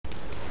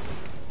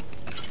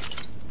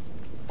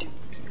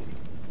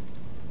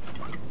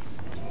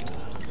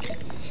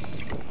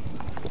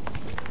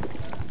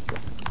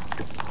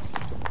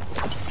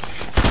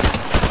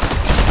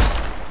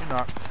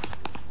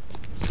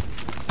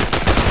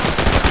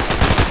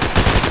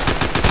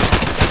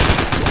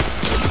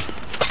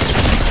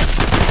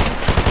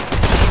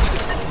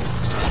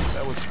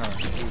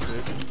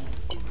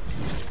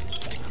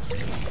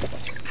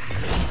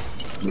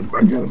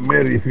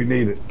ready if you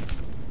need it.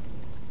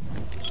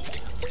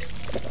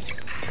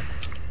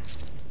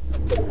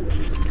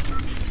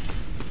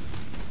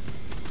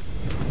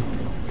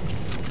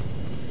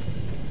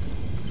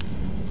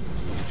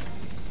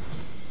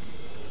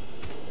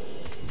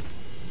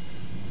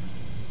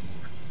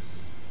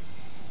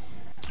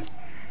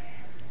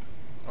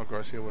 Oh,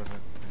 Garcia wasn't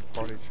in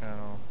party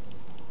channel.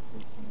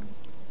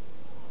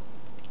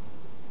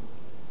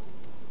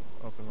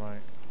 Open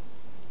mic.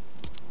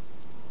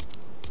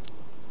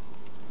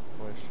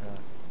 Voice chat.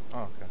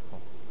 Oh, okay,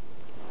 cool.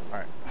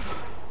 Alright.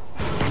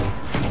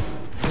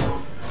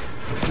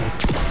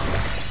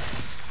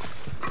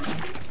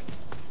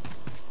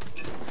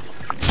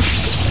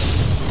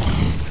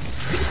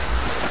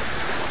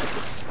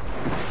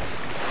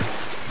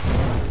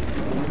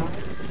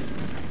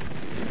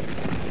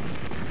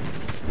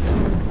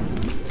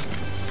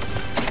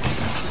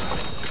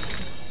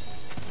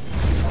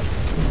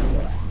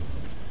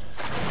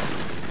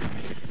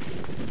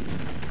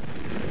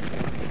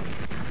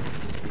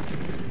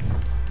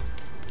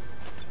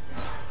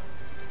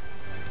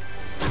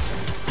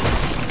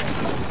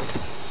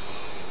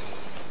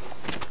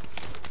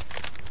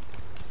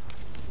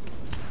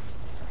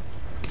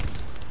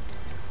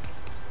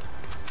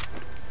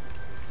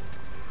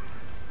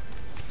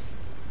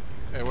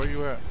 Hey, where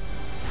you at?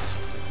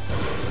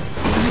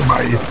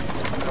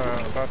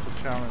 About to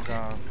challenge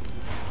on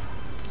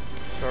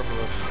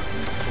serverless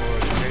for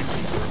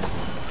education group.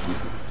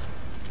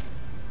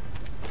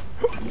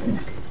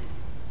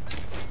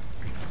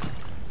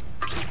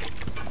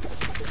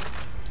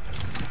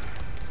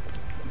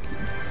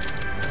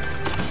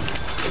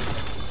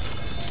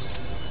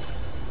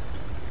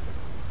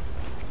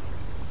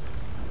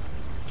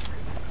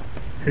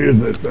 Here's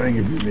the thing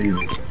if you need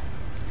it.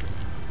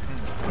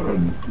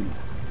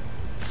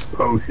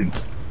 Potion.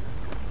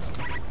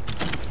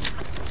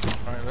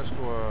 Alright, let's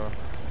go,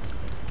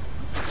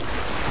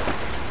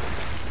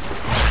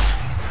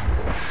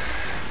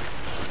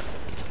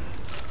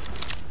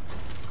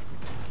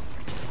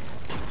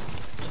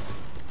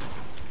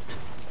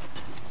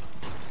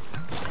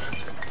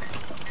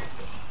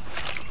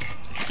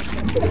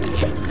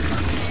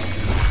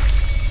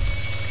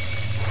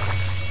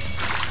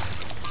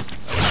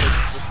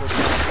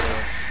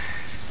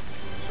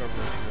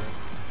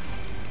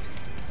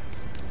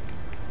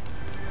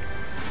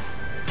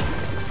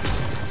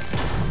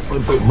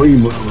 Put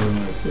breathe over in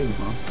that thing,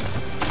 huh?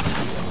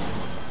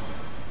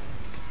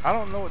 I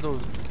don't know what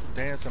those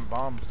dancing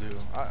bombs do.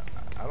 I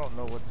don't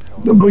know what the hell.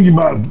 The boogie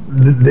bombs,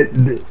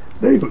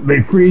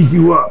 they freeze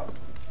you up.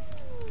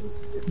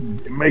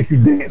 It makes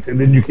you dance, and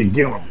then you can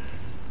kill them.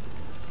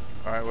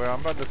 All right, well, I'm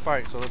about to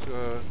fight, so let's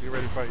get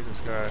ready to fight this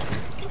guy.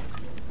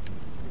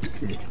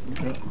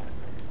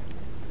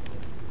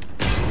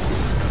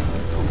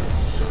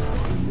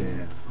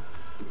 Yeah.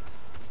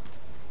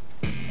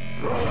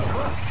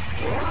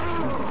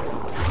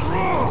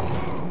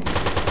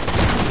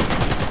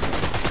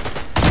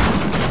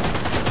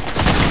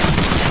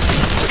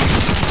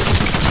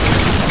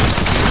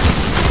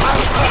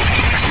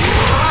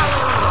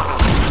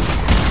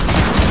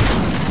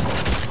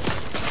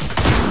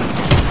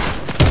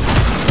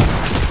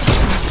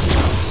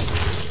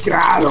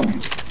 Got him.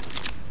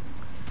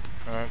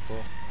 Alright,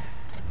 cool.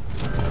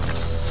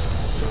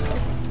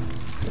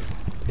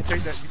 You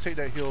take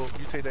that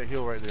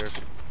hill right there.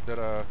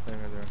 That thing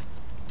right there.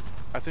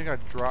 I think I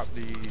dropped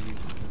the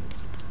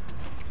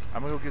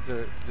I'm gonna go get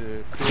the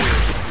fizz.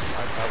 I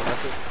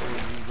left it, or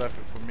you left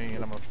it for me,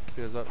 and I'm gonna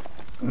fizz up.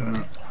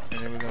 And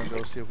then we're gonna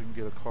go see if we can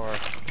get a car.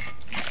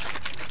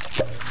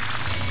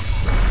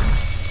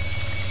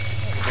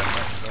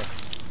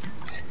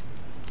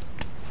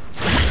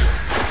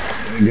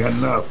 Ain't got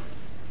enough.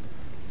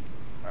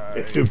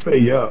 It should pay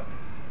you up.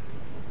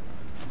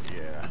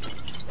 Yeah.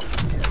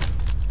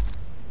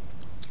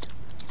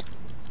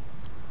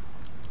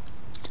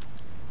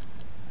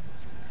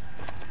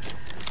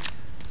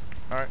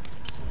 Alright.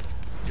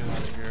 Get out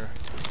of here.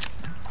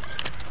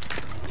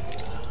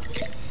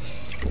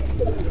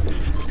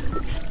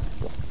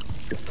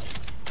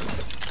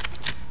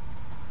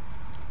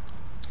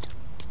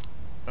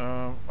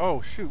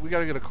 Oh shoot, we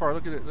gotta get a car.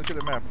 Look at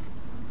the map.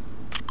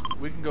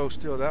 We can go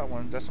steal that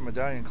one. That's a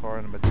medallion car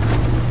and a medallion.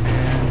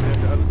 And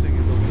then the other thing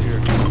is over here.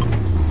 To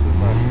the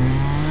left.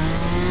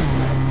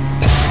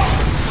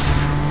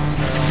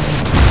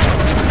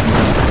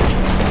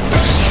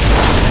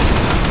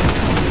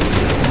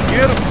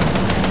 Get him!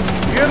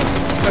 Get him!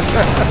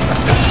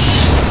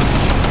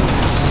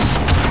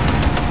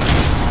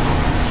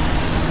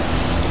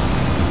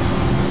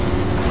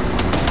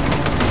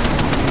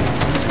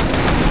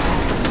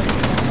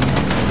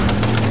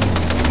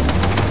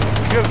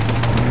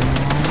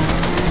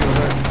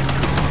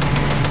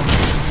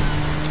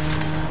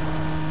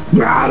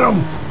 Got him!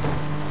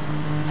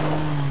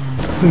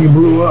 I think he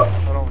blew up.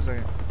 Hold on a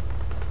second.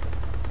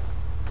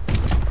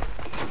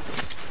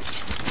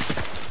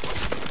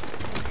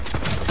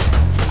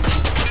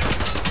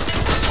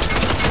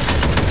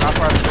 I'll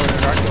probably go in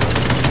there.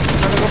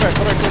 No, go back.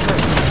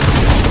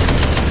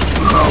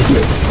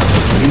 Okay.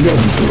 You got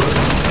me to it.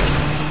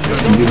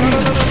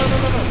 No.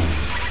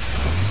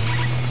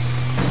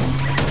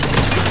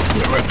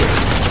 Yeah, right there.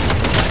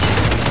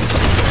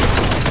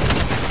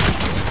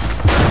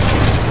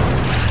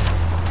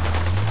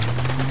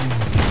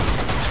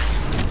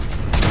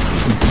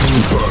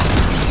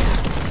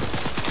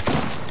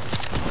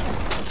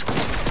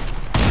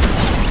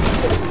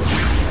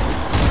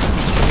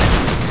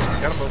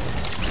 Got them both.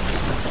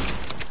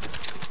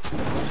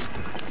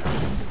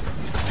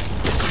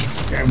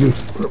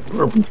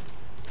 Purple.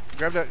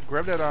 Grab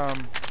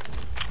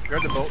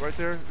the boat right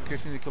there in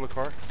case you need to kill a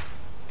car.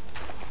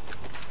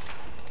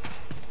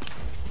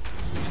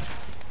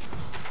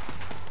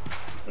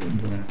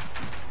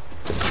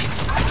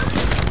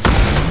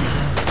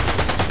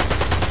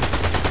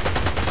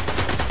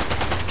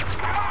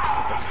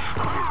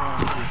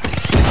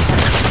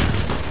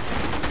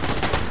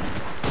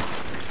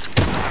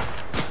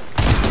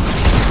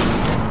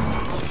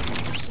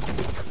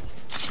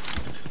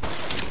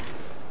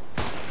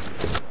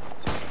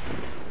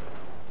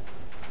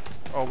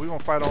 Oh, we gonna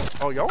fight on.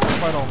 Oh, y'all wanna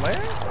fight on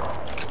land?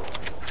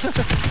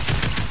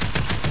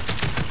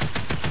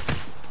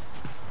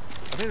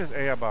 I think there's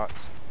AI bots.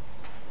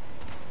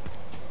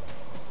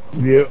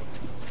 Yep.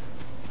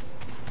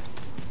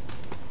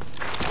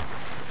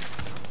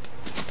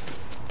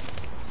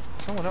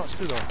 Someone else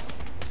too, though.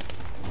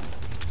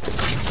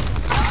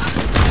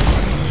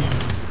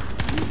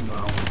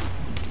 No.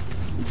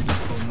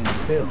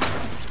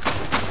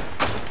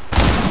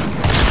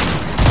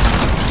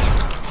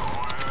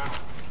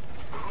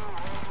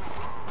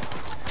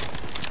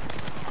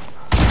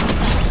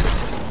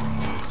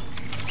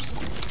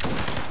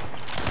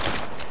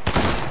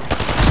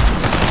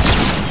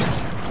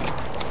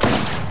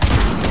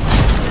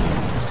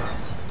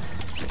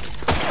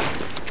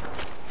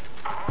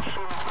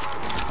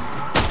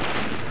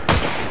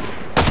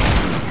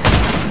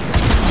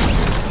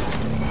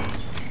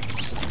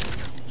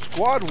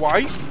 Squad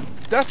white?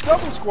 That's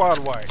double squad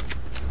white.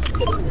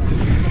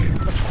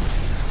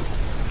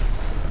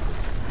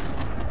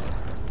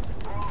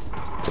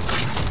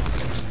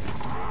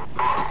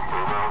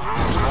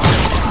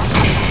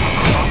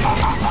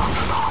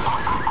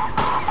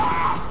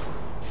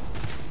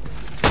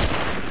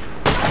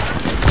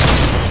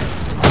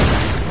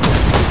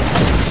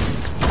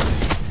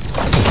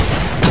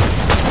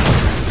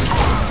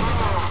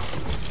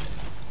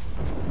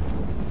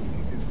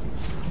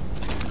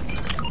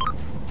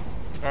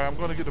 Alright, I'm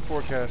going to get the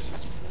forecast.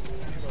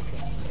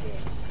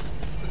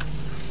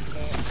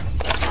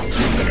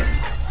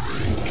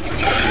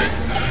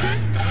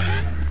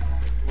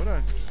 Where did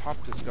I pop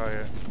this guy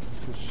at?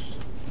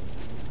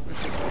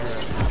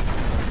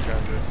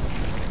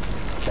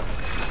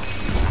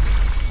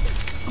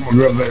 I'm gonna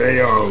grab that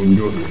AR and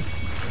go here.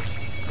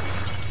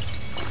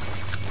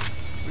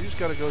 We just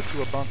gotta go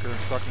to a bunker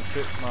so I can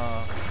fit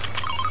my...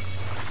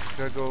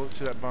 Gotta go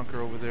to that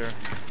bunker over there.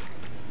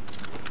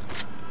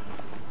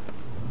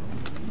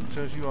 As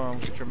soon as you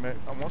get your med,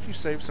 I want you to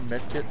save some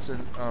med kits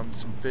and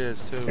some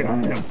fizz too. Yeah, I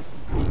am.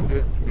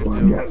 Good Well,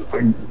 deal.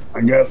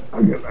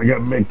 I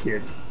got med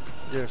kit.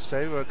 Yeah,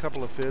 save a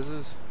couple of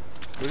fizzes.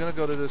 We're gonna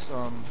go to this.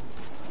 I'm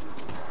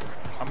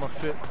gonna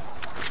fit.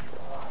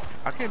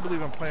 I can't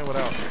believe I'm playing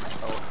without a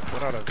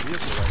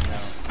vehicle right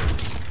now.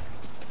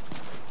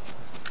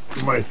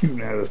 Somebody's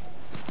shooting at us.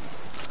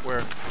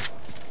 Where?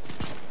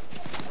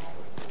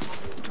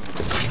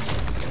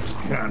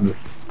 Kinda.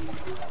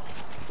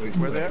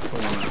 Where they at?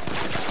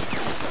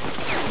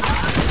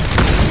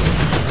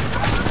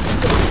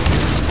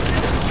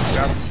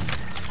 Got him.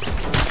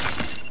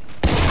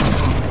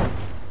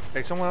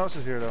 Hey, someone else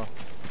is here though.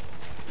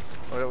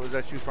 Oh, was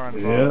that you firing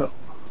the ball? Yeah.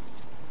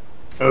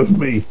 That was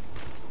me.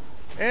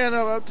 And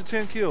up to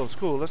 10 kills.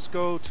 Cool. Let's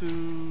go to...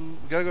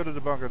 We gotta go to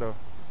the bunker though.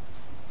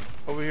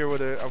 Over here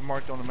where I've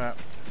marked on the map.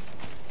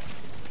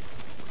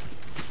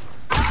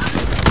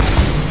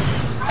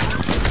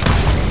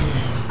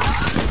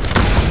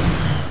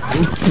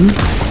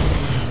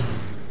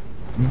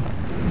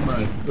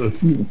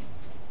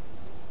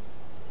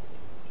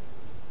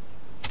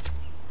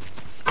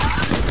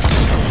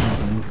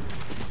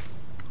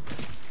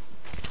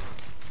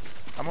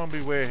 I'm gonna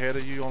be way ahead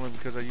of you only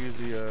because I use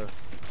the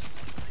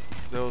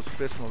those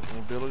fist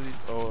mobility.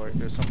 Oh,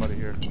 there's somebody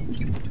here.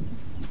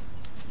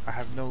 I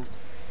have no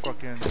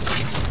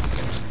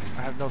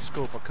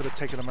scope. I could have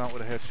taken them out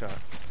with a headshot.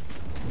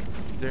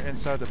 They're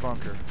inside the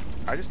bunker.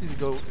 I just need to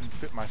go and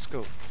fit my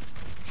scope.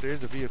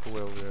 There's a vehicle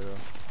over there though.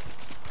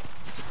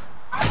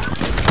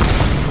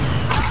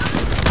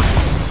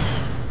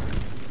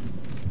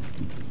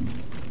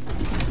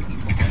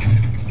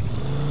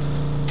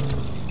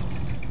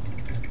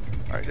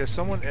 Alright, there's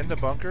someone in the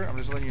bunker. I'm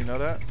just letting you know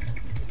that.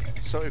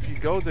 So if you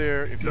go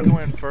there, if you go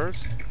in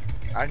first,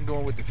 I can go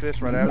in with the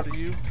fist right after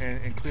you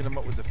and clean them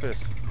up with the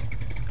fist.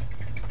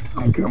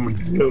 I'm coming.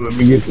 Yo, let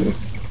me get there.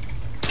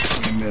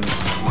 A minute.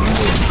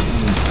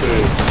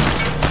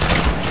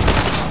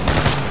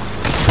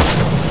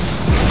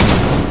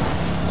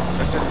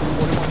 That's that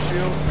 41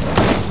 shield.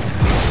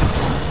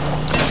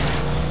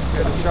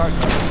 Yeah, the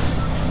shotgun.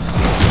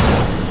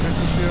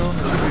 Defensive shield,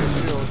 and a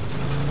shield.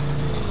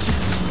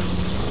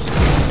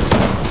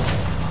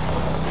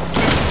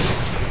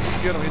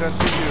 Get him. doesn't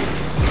see you.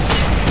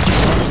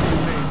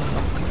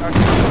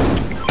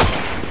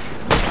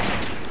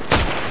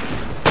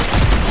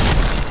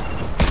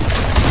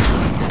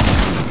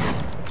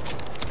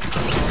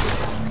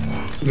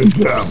 Good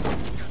job.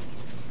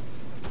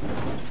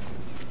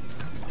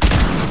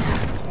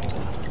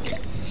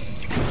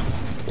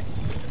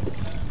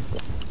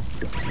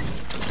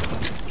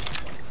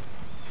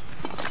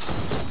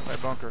 That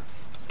bunker.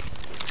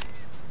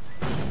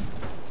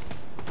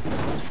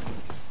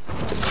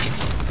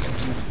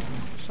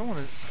 Someone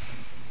is.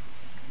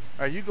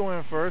 Are you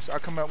going first? I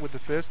come out with the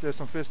fish. There's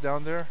some fish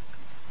down there.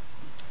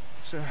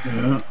 So,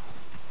 Yeah.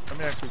 let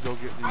me actually go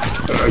get these.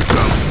 Alright,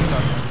 come.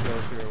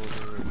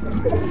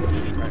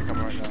 Alright, come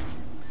right now.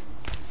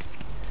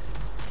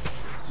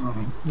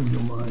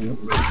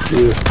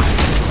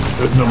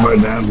 There's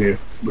nobody down here.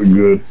 We're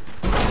good.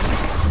 No,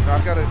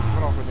 I gotta.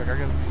 Hold on for a second. I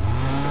gotta.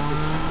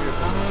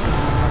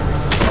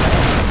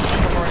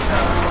 Come right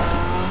now.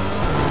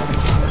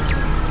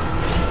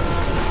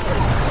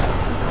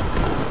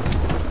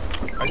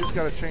 I just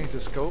gotta change the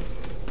scope.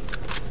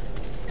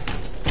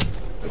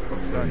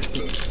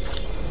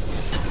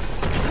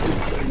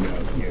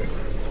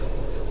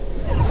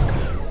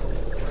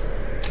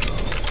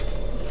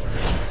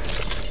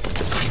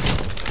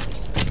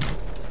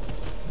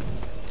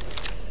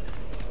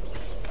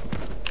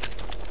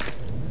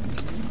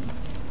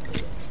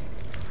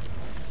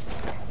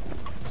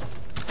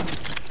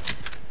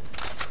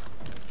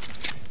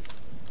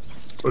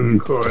 Where's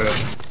your car at?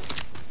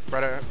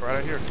 Right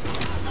out here.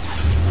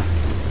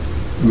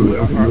 Good,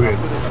 I put it in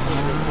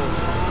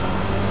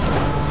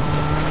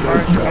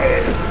That's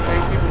bad.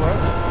 8 people up.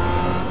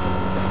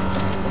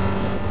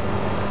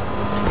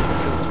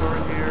 Get a tour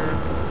in here.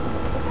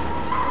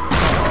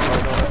 Oh,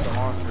 no, that's the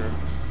launcher.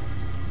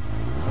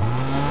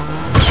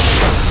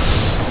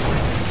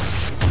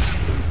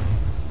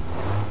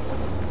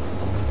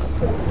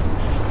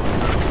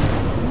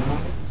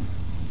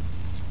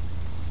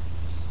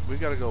 We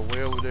gotta go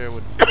way over there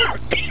with the medallion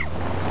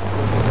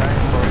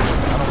car.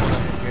 I don't want to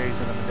engage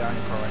in the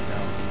medallion car right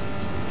now.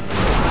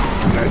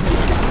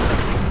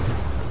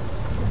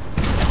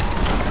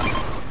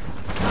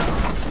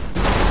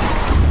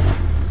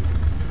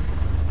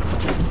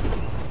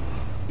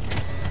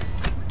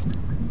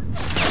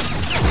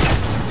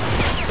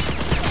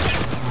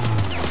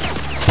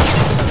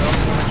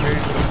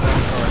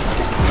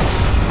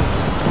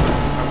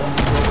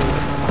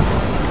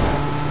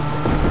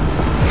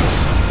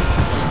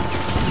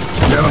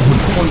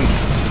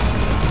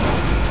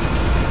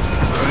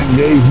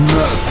 Engaging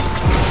up.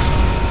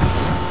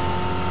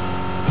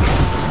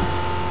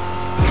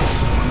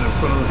 One in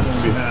front of us, one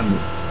behind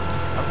us.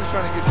 I'm just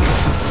trying to get you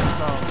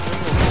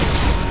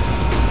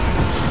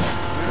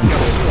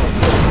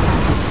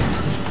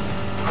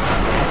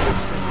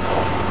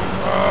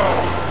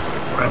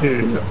Right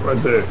here,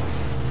 right there.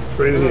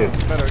 Straight ahead.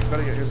 Better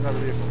get, here's another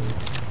vehicle.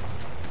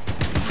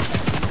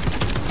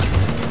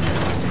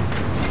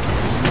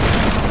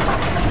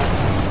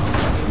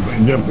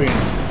 Jump in.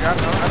 Yeah, I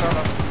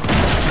know.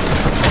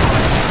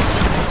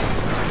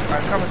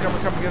 Alright, come, get in the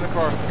car. Get in the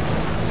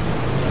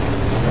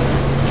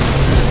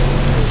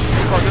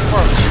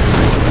car.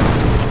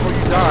 Before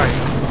you die,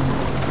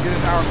 get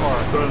in our car.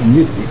 I'm trying to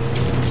get you.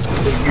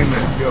 Get in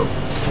there, go.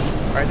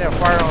 Alright, now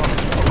fire on him.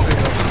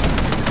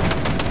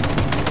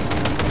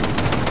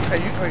 Hey,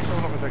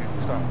 hold on for a second.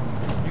 Stop.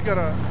 You got a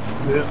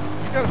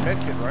med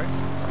kit, right?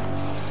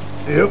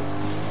 Yep.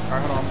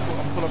 Alright, hold on.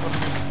 I'm pull up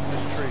underneath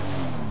this tree.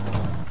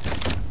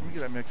 Let me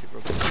get that med kit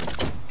real quick.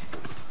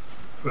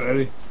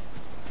 Ready?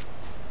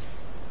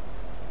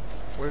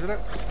 Where's it at?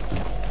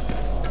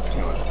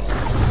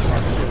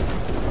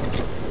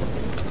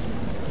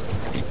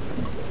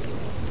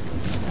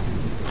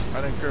 I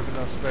didn't grab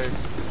enough space.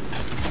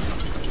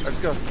 Let's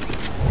go.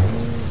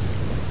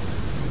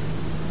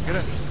 Get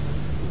in.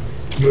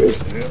 Good.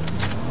 Yeah.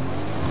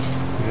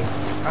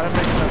 I didn't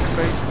make enough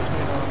space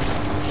between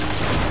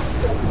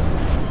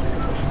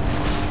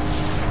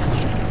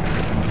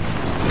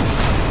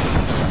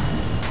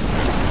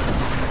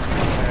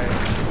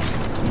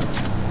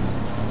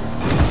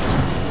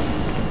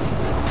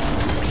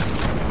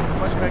How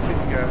much med kit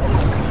you got?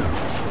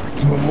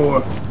 One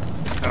more.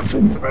 I'm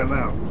taking it right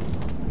now.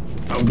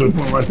 I'll just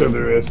one right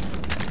there is.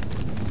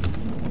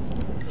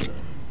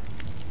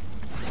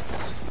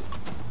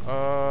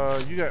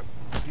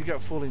 You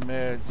got fully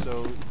med,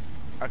 so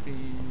I can.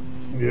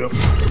 Yep.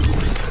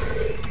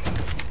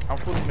 I'm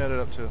fully medded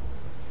up too.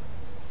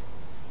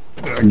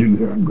 Yeah, I get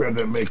there. I grab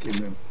that make it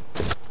then.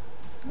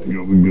 There you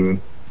go. We good.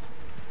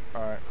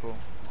 All right, cool.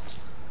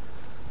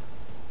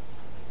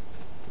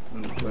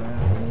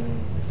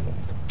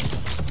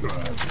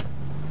 Drive.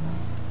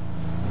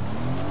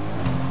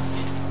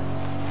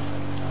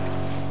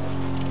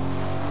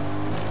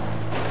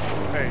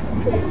 Hey,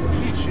 we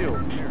need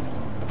shield here.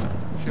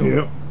 Shield.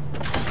 Yep.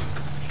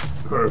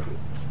 Perfect.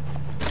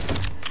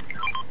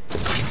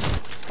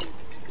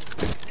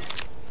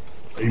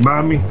 Are you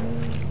behind me?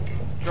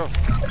 Go.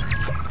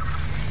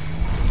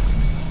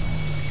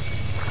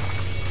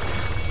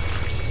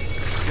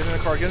 Get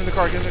in the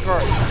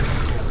car.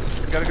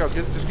 Gotta go.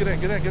 Just get in.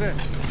 Get in. Yep,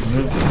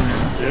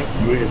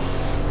 go ahead.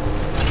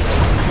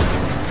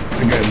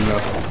 I got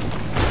enough.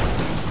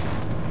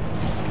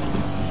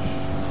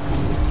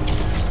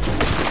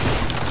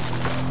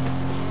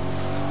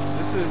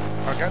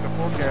 I got the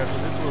forecast, but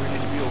this is where we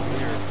need to be over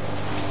here.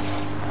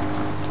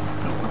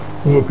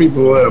 More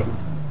people left.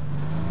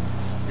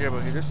 Yeah,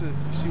 but this is,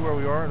 you see where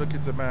we are? Look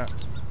at the map.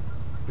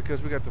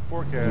 Because we got the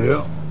forecast.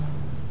 Yep.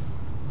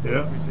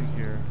 Yep. Let me think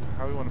here.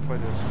 How we want to play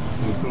this?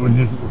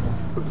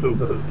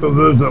 So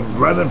there's a,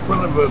 right in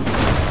front of us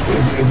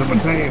is a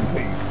battalion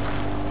team.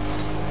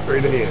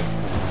 Straight ahead.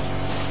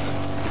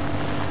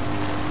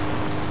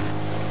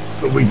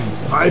 So we can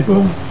snipe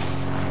them,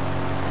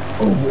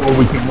 or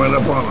we can run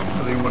up on them.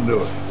 How do you want to do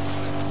it?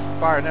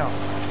 Fire now.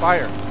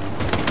 Fire.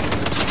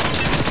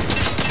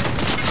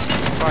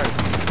 Fire.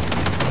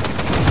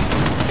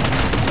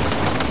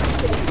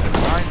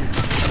 Behind you.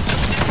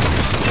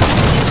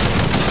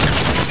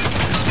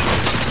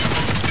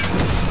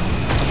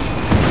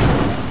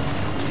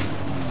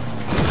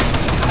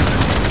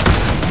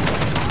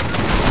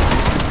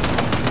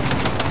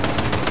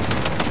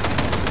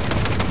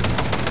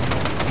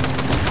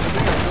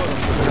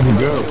 There we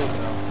go.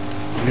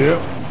 Yep.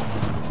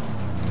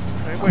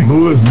 Hey, wait.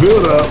 Blew his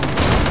build up.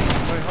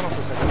 Wait, hold on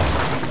for a second.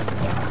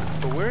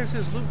 But where's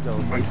his loot though?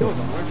 If I killed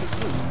him, where's his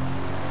loot?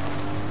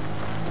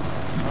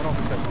 Hold on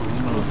for a second.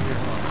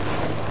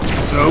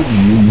 No,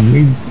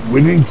 we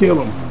didn't kill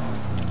him.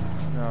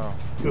 No.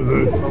 Because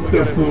there's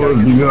still 4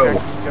 to go.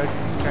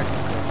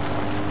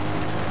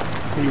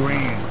 He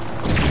ran.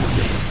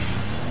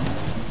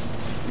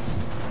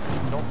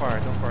 Don't fire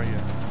yet. Don't fire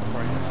yet.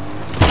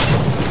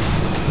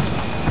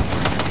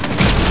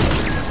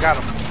 Got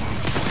him.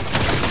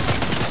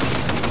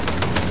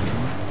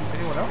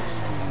 Anyone else?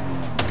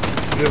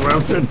 Yeah, right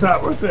up to the top,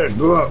 right there.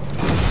 Go up.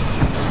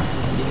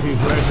 He's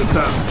right at the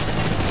top.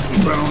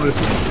 He's right on this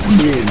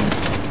bridge.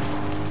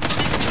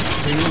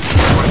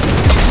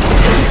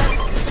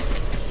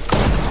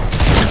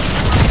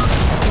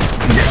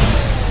 Yeah!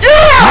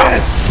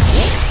 Yes!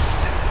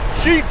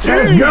 GG!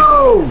 Let's go!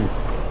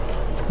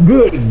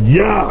 Good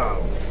job!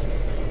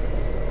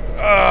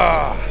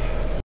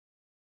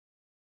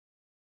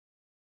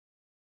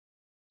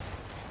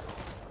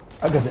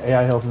 I got the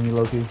AI helping me,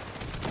 Loki.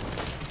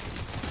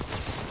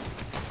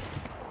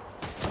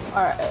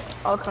 Alright,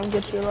 I'll come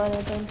get you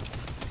later then.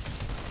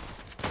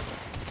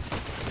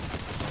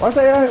 Why's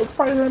the AI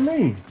fighting at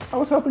me? I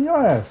was helping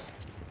your ass.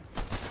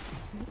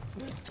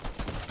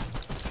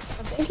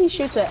 I think he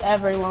shoots at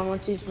everyone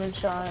once he's been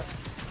shot.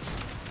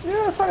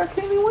 Yeah, it's like I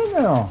can't even win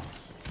now.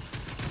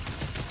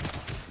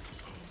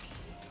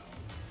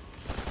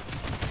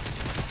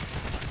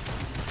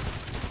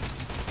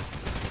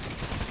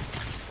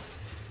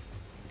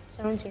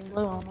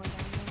 Blue on one down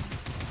there.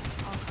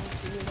 I'll come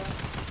to you though.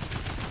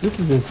 This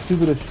is the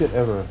stupidest shit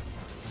ever.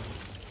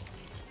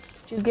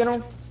 Did you get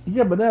him?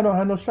 Yeah, but then I don't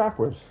have no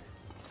chakras.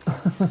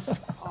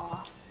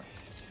 Aw.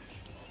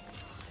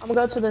 I'm gonna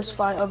go to this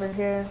fight over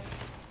here.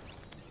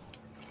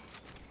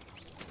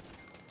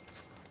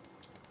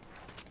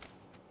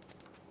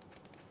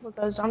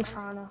 Because I'm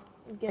trying to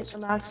get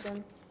some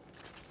action.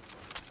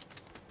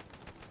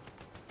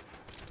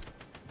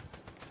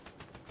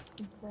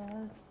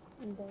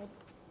 I'm dead.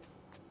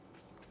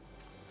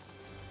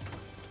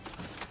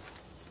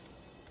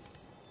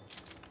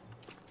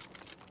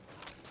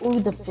 Ooh,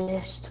 the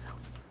fist.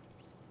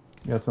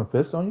 You got some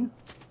fists on you?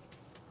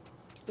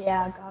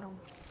 Yeah, I got him.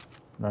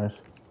 Nice.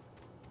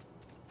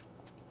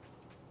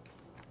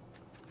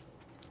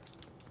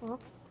 Huh?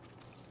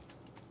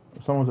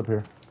 Someone's up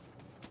here.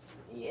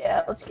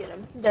 Yeah, let's get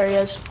him. There he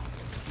is.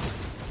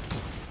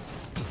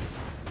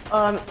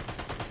 I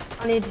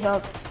need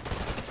help.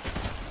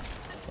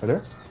 Right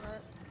there?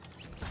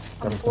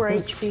 I'm 4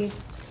 HP.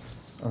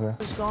 Okay.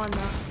 He's gone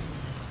now.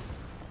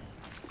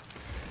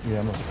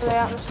 Yeah, I'm Are they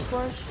out, Mr.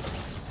 Flourish?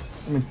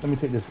 let me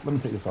take this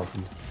off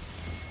you.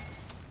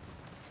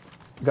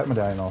 Got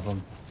medallion off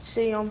him.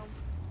 See him.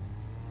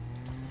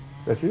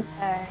 That's you?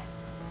 Hey.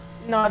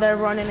 No, they're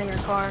running in your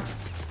car.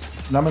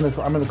 No, I'm in the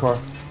car.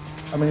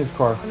 I'm in his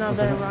car. No,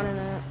 they're running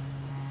in it.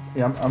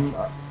 Yeah,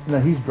 no,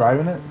 he's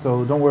driving it,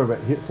 so don't worry about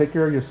it. Take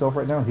care of yourself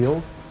right now,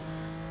 healed.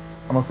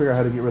 I'm gonna figure out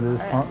how to get rid of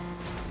this punk.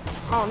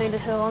 I don't need a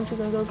heal, I'm just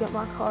gonna go get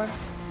my car.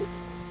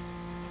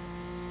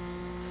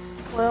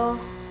 Well,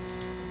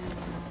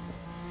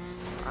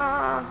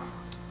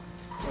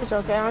 it's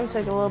okay, I'm gonna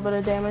take a little bit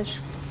of damage.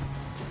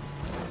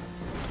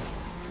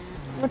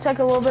 I'm gonna take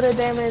a little bit of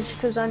damage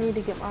because I need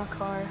to get my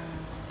car.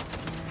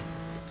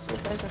 See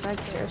if there's a med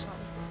kit or something.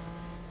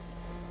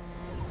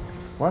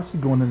 Why is he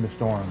going in the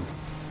storm?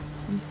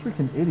 You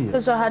freaking idiot.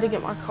 Because I had to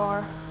get my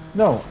car.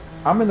 No,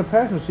 I'm in the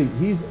passenger seat.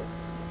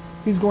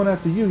 He's going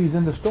after you. He's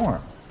in the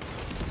storm.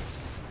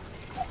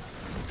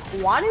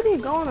 Why did he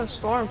go in a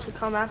storm to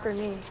come after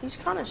me? He's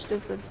kind of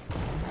stupid.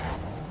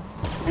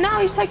 And now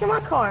he's taking my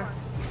car.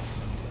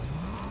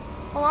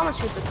 Well, I'm gonna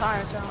shoot the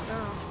tires out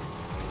now.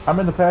 I'm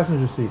in the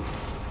passenger seat.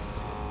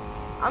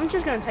 I'm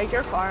just gonna take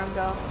your car and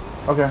go.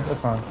 Okay, that's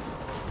fine.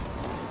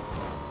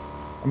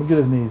 I'm gonna get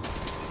his knees.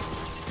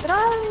 Did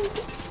I?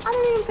 I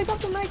didn't even pick up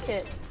the med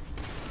kit.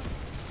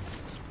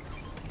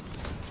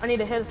 I need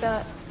to hit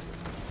that.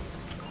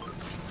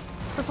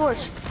 The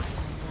push.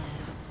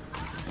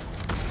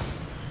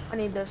 I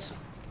need this.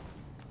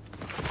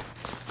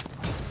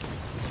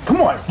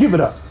 Come on, give it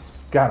up.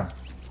 Got him.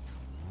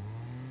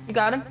 You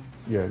got him?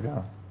 Yeah, I got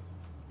him.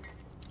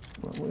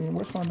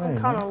 What's my name? I'm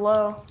kind of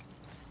low.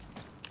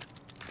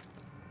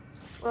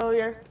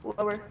 Lower,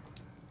 lower.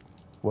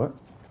 What?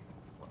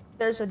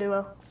 There's a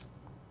duo.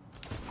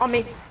 On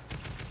me.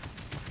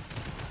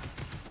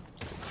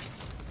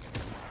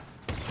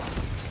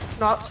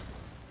 Knocked.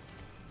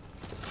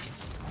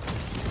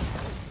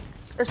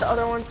 There's the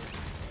other one.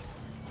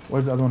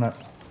 Where's the other one at?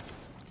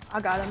 I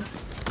got him.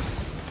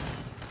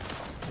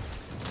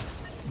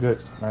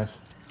 Good, nice.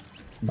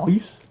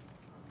 Nice.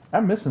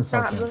 I'm missing Can I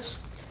have something. this?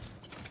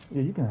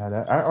 Yeah, you can have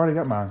that. I already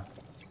got mine.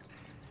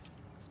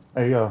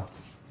 Hey, yo.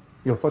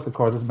 Yo, fuck the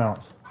car. Let's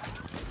bounce.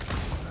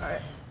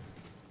 Alright.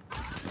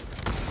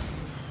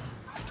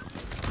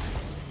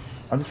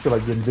 I just feel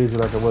like getting busy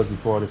like I was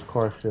before all this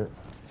car shit.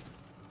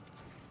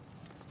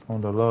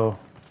 On the low.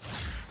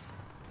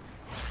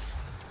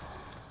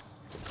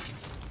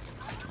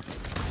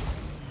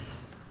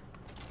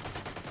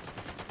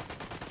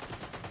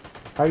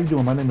 How you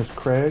doing? My name is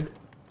Craig.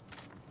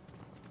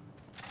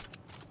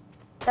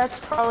 That's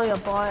probably a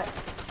bot.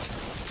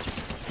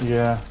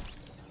 Yeah.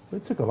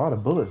 It took a lot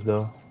of bullets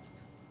though.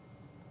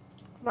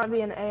 Might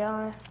be an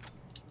AI.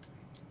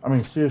 I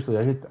mean, seriously,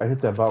 I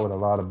hit that bot with a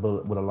lot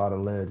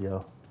of lead,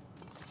 yo.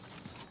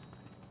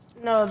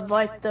 No,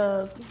 like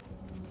I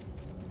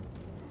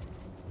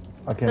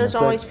can't there's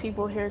expect- always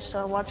people here,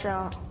 so watch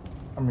out.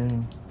 I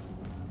mean,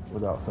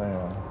 without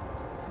saying.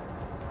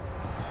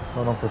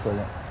 Hold on for a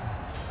second.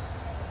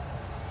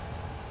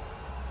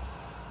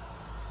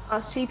 I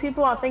see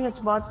people, I think it's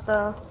bots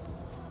though.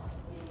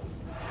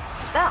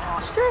 Is that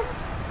Oscar?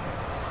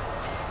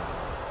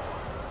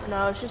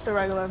 No, it's just a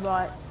regular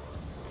bot.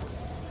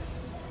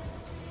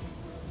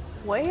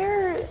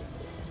 Where?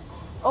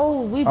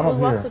 Oh, we I'm up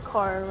blew here. up the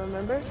car,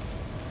 remember?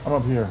 I'm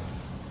up here.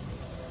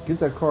 Get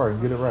that car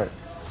and get it right.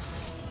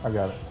 I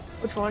got it.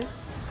 Which one?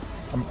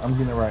 I'm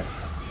getting it right.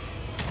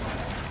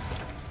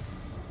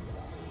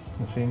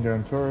 Machine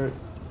gun turret.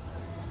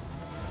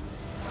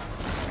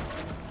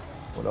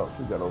 What else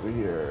we got over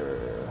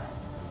here?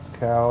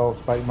 Cow,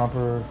 spike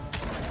bumper,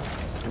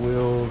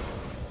 wheels.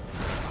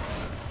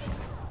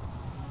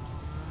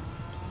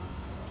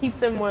 Keep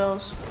them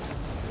wheels.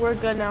 We're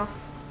good now.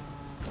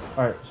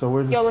 All right, so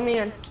where's Yo, let me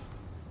in.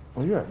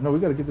 Where you at? No, we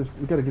gotta get this.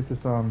 We gotta get this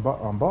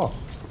boss.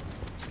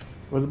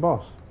 Where's the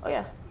boss? Oh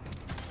yeah.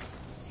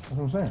 That's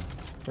what I'm saying.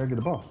 Gotta get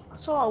the boss. I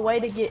saw a way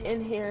to get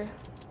in here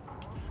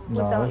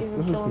No, without let's even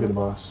just killing get the the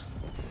boss.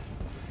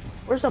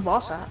 Where's the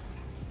boss at?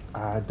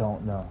 I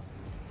don't know.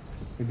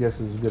 Your guess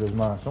is as good as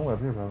mine. Somewhere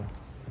up here, probably.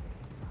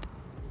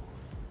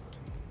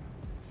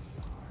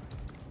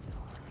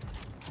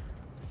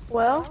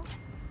 Well,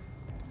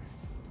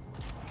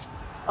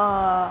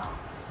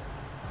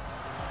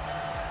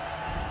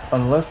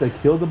 Unless they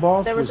killed the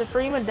boss. there was a which-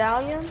 free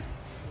medallion.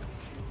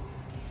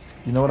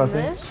 You know what I And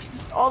think? this?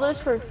 All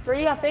this for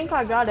free? I think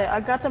I got it.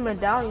 I got the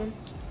medallion.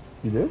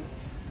 You did?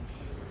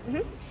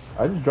 Mhm.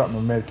 I just dropped my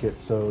med kit,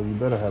 so you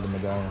better have the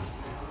medallion.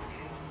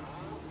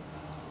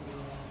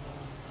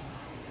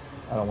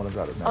 I don't want to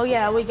drop it now. Oh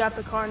yeah, we got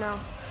the car now.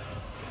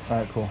 All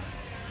right, cool.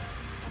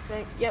 I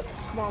think. Yep.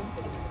 Come on.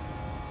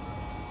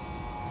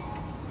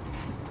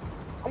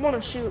 I want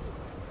to shoot.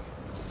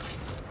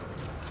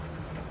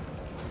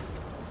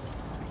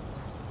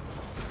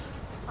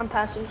 I'm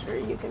passenger.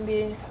 You can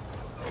be.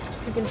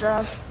 You can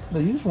drive. No,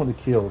 you just want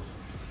the kills.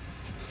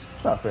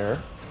 It's not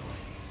fair.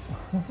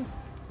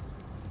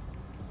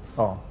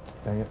 Oh,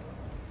 dang it.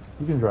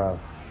 You can drive.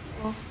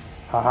 Oh.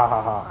 Ha ha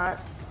ha ha. Alright.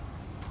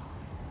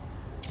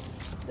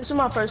 This is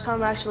my first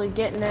time actually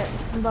getting it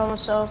by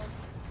myself.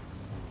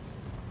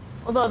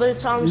 Although other You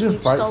times didn't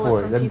we've fight stolen for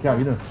it. from Doesn't people. count.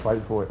 You didn't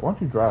fight for it. Why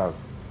don't you drive?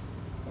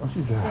 Why don't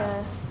you drive? Yeah.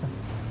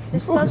 You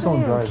This focus doesn't on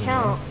even driving,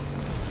 count.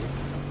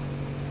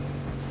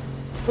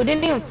 We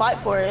didn't even fight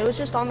for it. It was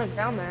just on the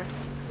ground there.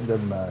 It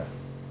doesn't matter.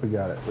 We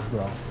got it. Let's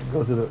go.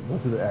 Go to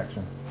the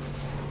action.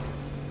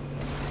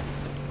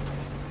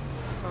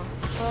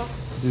 Well,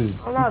 Dude,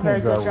 I'm you not a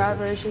very can't good with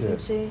driver, this as you can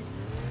shit. see.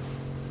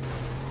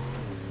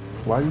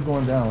 Why are you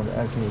going down when the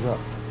action is up?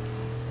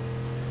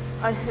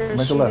 I hear Make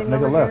a shooting left.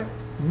 Make a over left. here.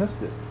 You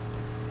missed it.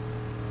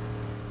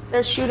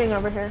 There's shooting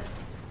over here.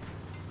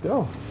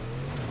 Go.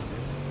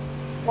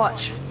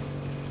 Watch.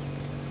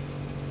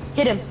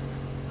 Get him.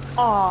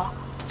 Aw.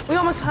 We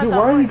almost had Dude, that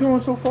why are one. you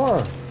going so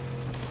far?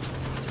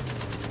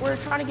 We're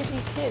trying to get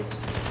these kids.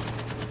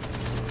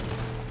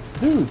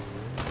 Dude.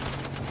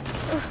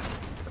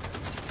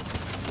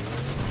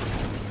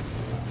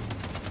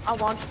 I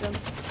launched them.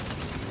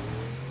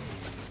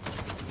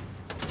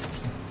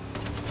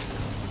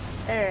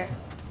 There.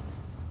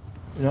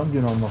 Yeah, I'm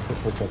getting on my foot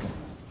for a second.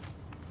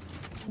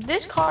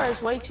 This car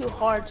is way too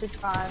hard to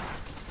drive.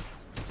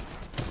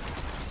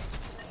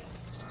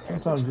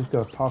 Sometimes you just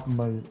gotta pop them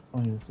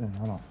on your thing.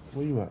 Hold on.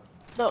 Where you at?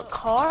 The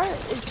car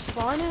is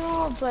fun and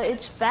all, but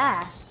it's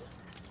fast.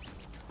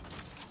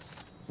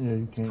 Yeah,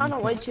 you can't. Kind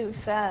of way too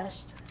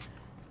fast.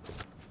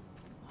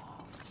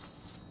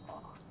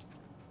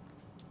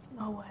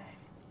 No way.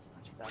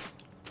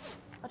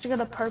 How'd you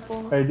get a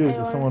purple? Hey, dude, AR?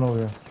 there's someone over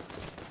here.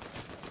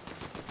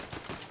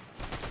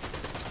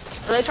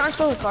 Are they trying to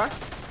steal the car?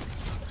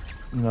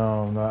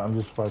 No, I'm not. I'm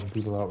just swiping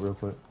people out real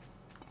quick.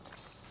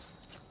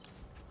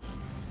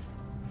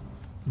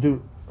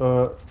 Dude,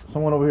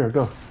 someone over here,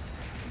 go.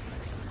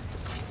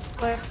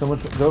 Where? Someone,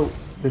 go.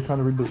 They're trying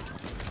to reboot.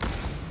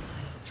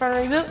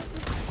 Trying to reboot?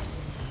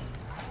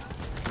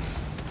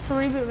 To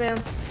reboot,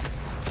 man.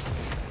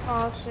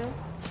 Oh, shit.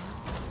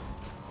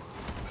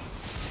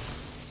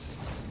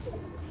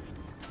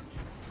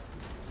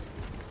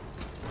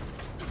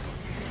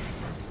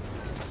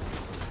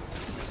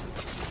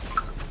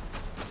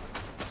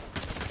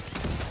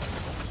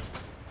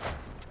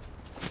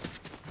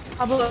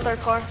 I blew up their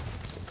car.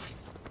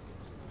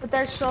 But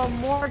there's some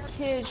more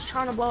kids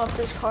trying to blow up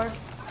this car.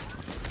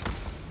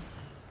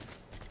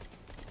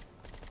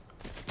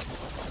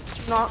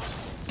 Knocked.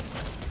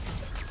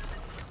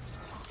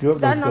 You up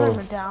Is that there, another go.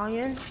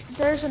 medallion?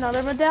 There's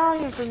another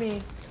medallion for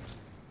me.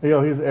 Hey,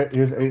 yo,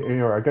 here's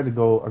AR. I got to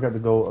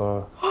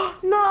go,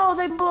 No,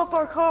 they blew up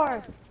our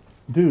car.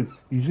 Dude,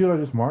 you see what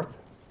I just marked?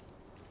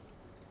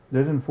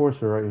 There's an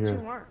enforcer right here.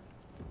 Two more.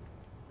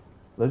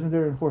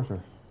 Legendary enforcer.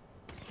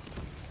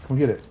 Come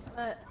get it.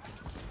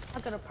 I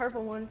got a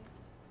purple one.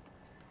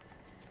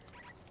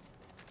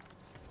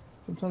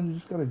 Sometimes you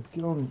just gotta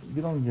get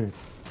on your.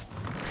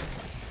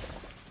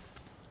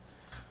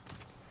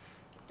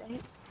 Dang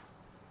it.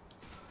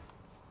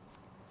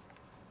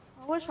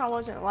 I wish I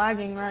wasn't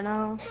lagging right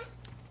now.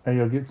 Hey,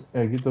 yo,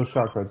 get those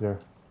shots right there.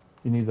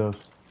 You need those.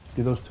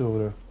 Get those two over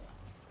there.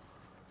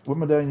 What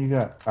medallion you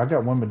got? I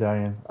got one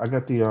medallion. I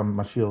got the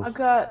my shield.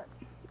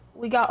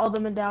 We got all the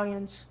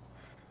medallions.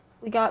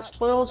 We got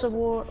Spoils of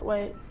War.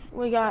 Wait,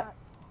 we got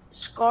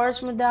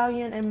Scars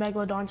medallion and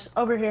Megalodons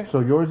over here.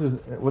 So yours is,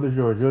 what is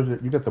yours? Yours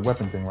is, you got the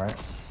weapon thing, right?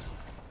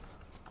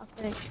 I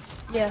think.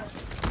 Yeah.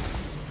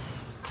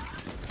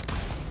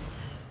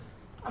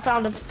 I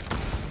found him.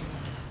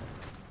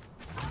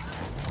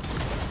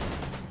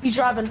 He's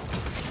driving.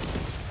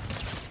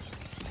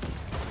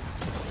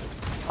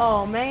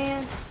 Oh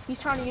man,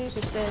 he's trying to use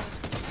his fist.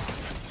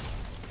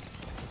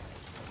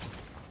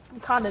 I'm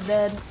kinda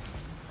dead.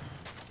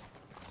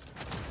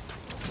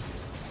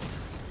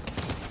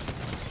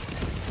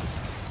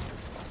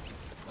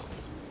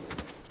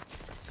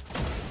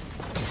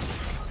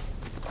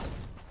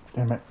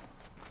 Damn it.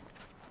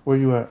 Where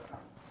you at?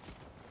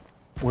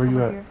 Where you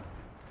Over at? here.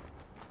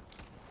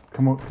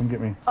 Come get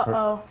me.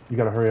 Uh-oh. You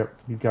gotta hurry up.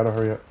 You gotta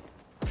hurry up.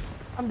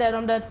 I'm dead,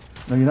 I'm dead.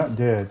 No, you're not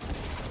dead.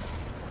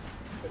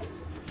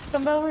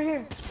 Come over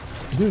here.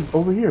 Dude,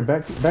 over here.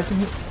 Back in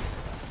here.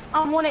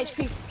 I'm 1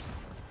 HP.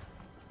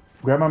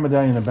 Grab my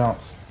medallion and bounce.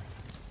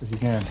 If you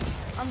can.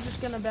 I'm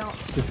just gonna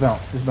bounce. Just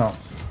bounce. Just bounce.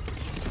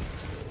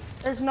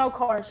 There's no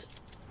cars.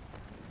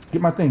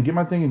 Get my thing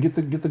and get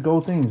the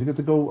gold things. You get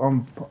the gold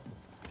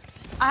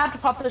I have to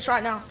pop this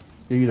right now.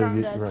 you're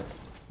I'm dead. right.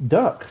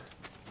 Duck.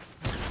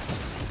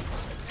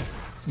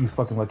 You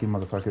fucking lucky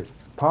motherfucker.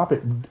 Pop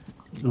it.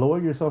 Lower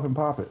yourself and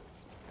pop it.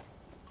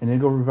 And then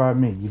go revive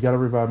me. You gotta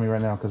revive me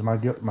right now because my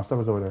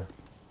stuff is over there.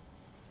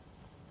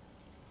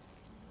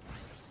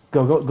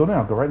 Go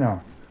now. Go right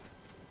now.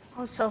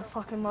 I'm so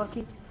fucking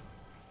lucky.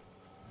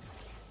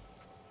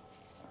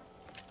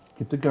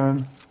 Get the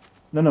gun.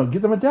 No,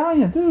 get the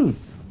medallion, dude.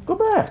 Go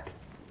back.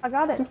 I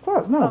got it. The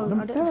fuck? No, Oh, the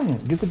I didn't. medallion.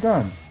 Get the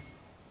gun.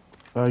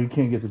 Oh, you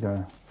can't get the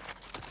gun.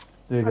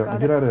 There you I go. got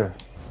Get it. out of there.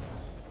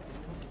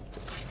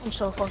 I'm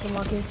so fucking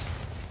lucky.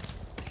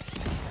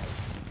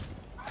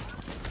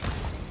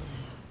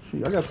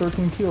 Shit, I got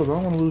 13 kills. I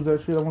don't want to lose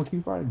that shit. I want to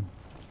keep fighting.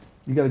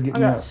 You gotta get I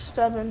me got up.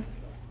 7.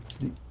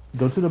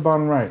 Go to the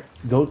bottom right.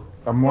 Go.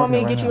 I'm You want marking me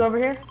it to right get now. you over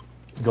here?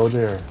 Go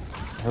there.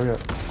 Hurry up.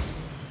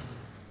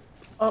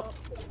 Oh.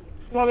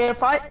 You want me to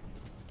fight?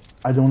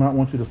 I do not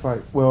want you to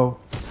fight. Well,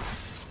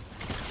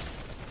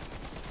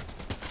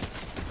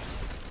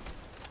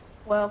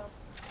 Well.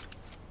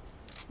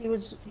 He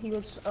was,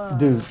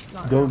 dude,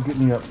 not go around. get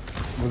me up.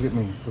 Go get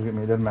me. Go get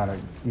me. It doesn't matter.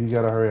 You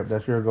gotta hurry up.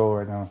 That's your goal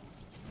right now.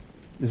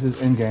 This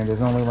is in game.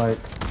 There's only like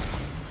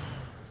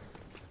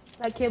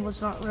That kid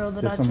was not real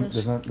that I there's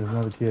just...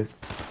 another kid.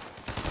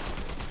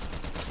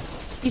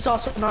 He's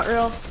also not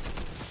real.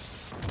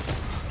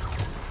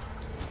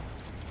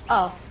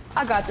 Oh,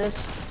 I got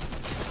this.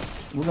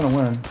 We're gonna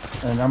win,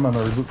 and I'm gonna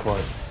reboot for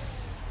it.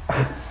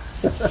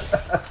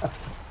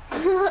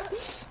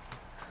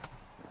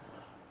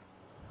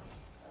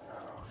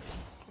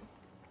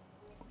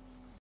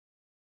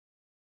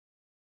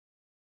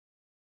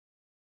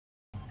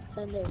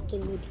 And there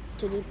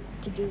to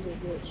do the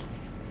glitch.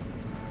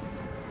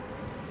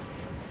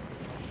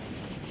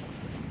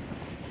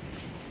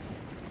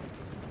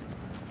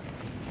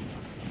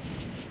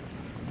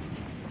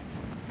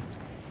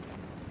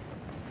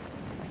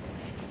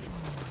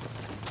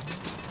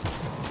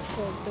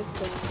 So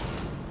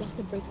you have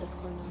to break the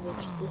corner,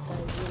 which this guy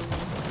is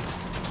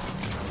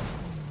really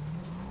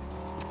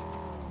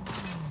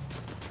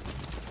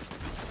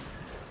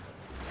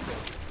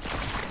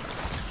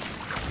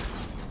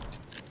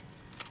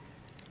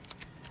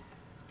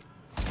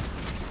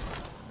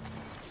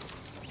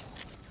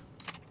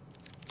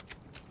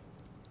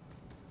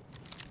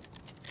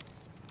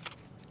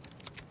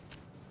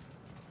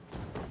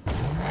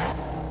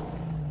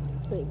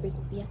Wait, break.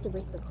 You have to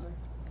break the car.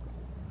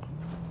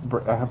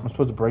 I'm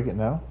supposed to break it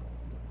now?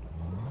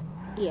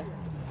 Yeah.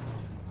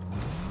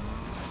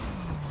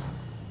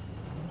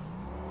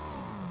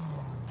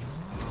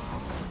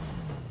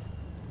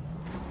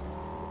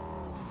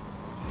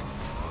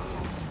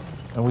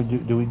 And we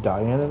do we die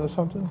in it or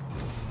something?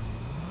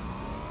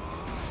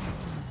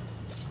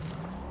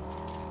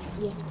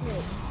 You have to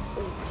like,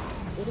 wait.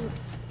 It didn't.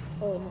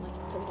 Oh no, I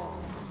can take it out.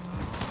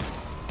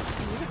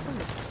 You need to find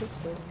a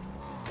pistol.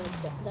 Like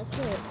that. That's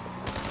what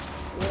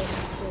my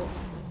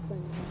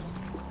friend had.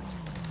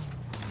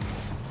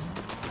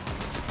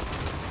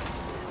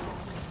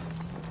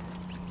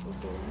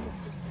 Okay,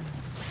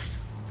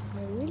 I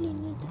really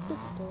need the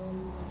pistol.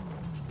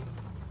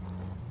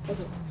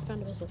 Okay, I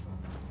found a pistol.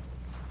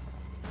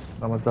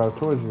 I'm gonna drive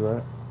towards you,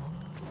 right?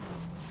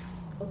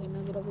 Okay,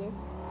 now get over here.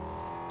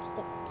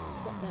 Step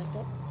back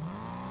up.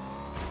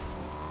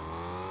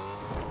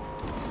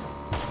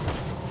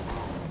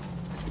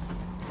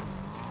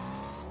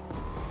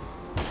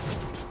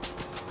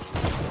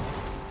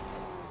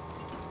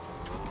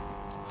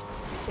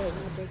 Okay,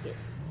 now break it.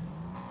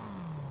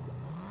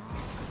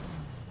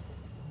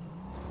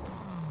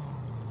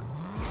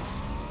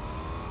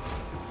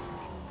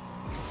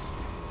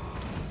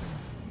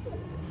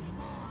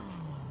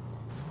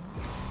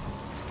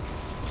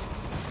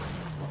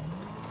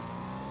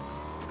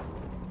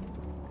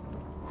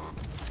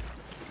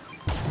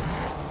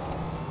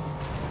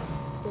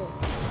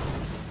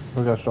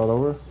 We gotta start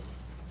over?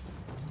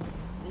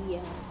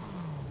 Yeah.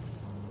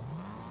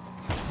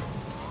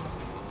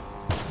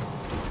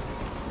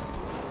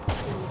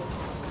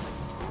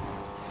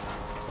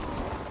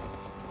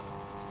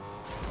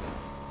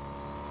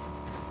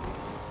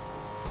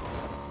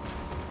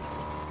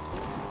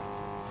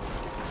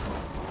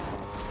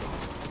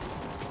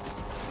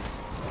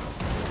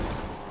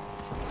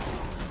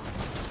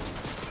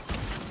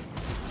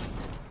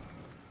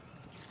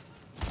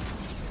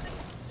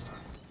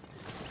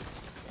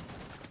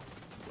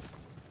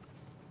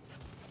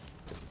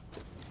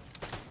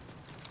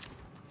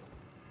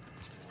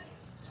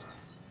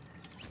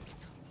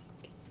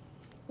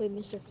 Wait,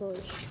 Mr.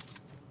 Flourish,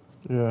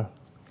 Yeah.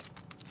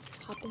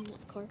 hop in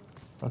that car.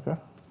 Okay.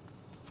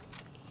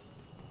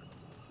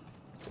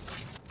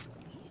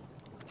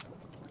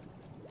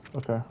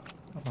 Okay.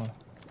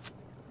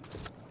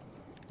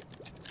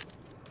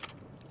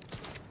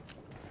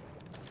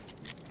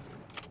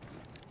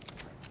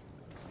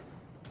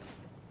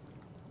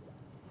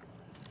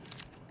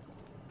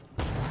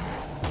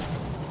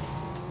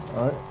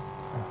 All right.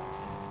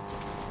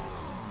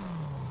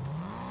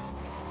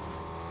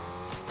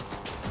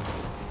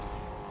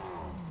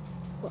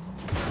 Fuck.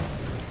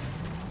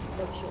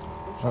 Oh shit.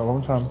 Oh shit. All right, one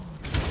more time.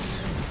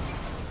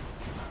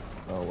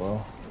 Oh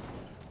well.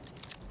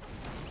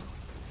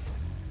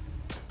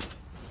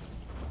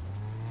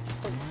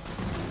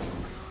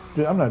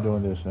 Dude, I'm not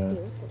doing this, man.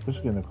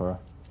 Just get in the car.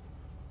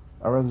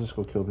 I'd rather just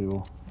go kill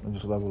people and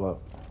just level up.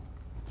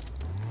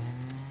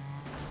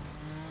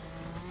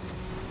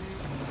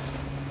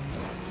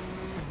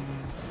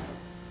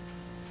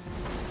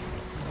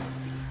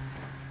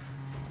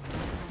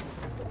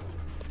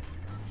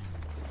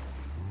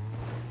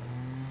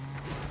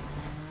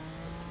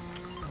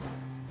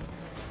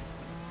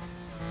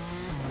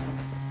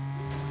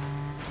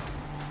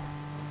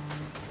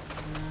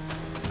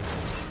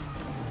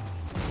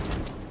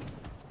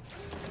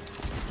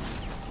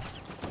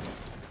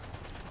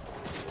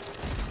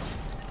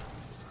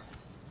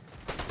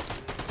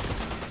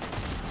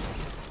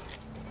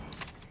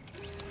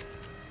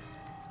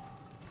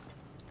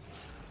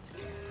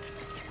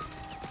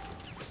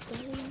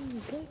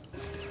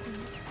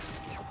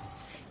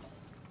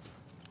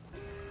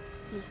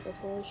 Mr.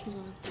 Flourish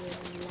not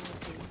getting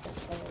lagging at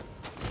all.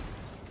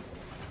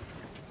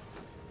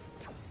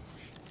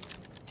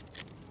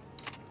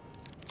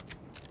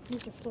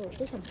 Mr. Flourish,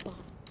 there's a bot.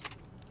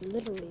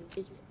 Literally,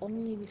 it's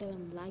only because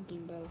I'm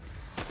lagging, bro.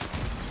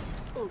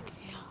 Oh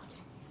god.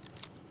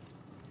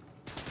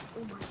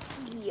 Oh my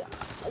god.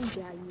 Oh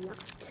god.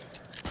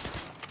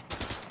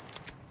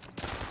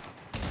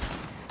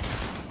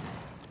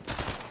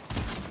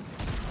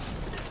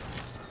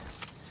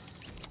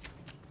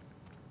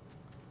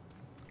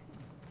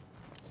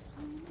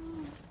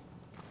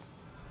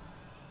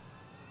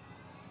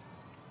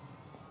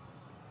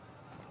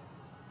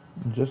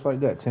 Just like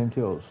that, 10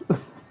 kills.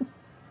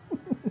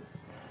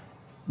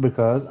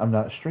 Because I'm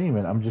not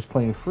streaming, I'm just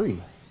playing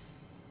free.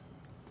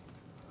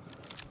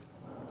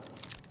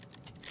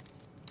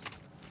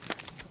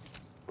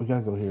 We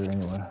gotta go here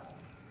anyway.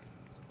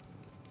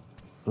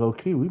 Low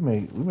key, we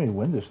may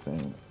win this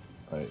thing.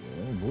 Like,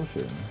 yeah,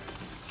 bullshitting.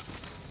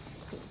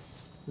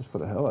 Just for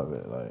the hell of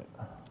it, like.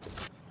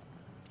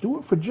 Do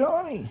it for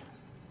Johnny!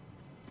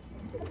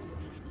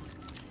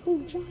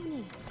 Who,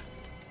 Johnny?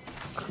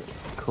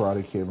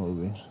 Karate Kid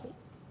movie.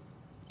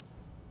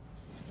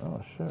 Oh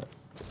shit.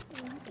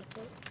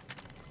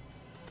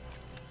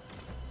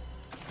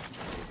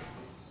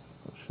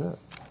 Oh shit.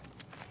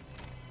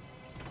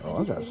 Oh,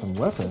 I got some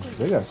weapons.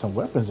 They got some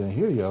weapons in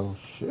here, yo.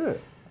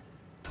 Shit.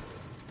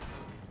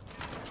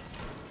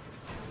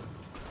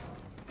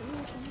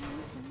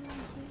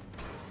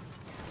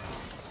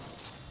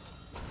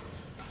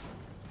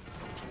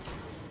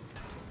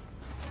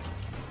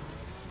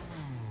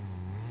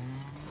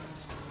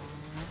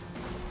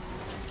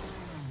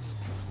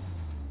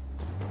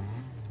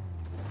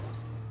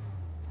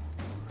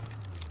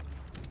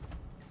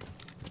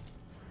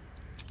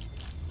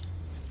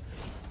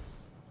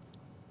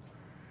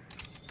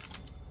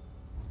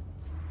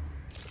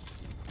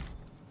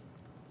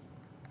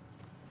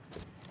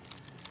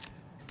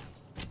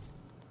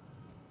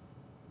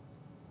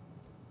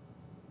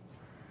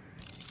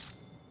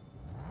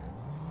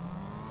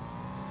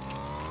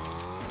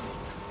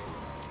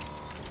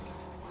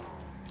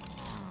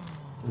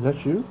 Is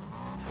that you?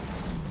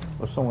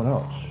 Or someone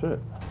else? Shit.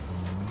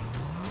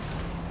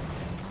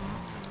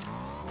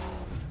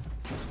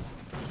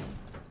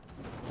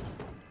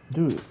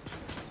 Dude,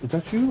 is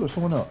that you or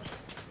someone else?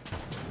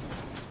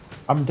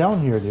 I'm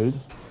down here, dude.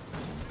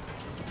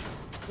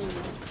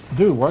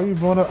 Dude, why are you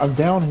blowing up? I'm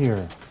down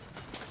here.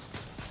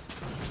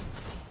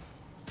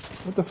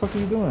 What the fuck are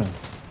you doing?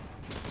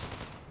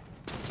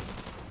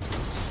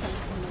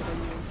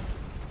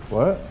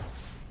 What?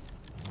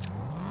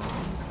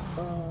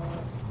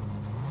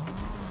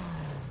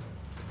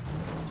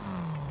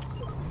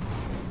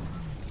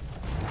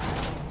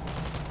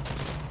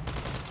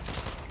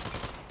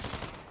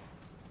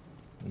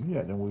 You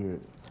acting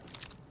weird.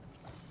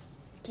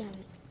 Damn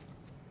it.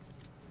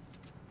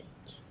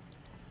 Bitch.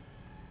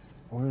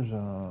 Where's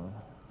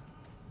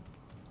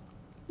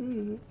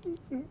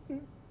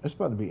It's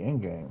about to be in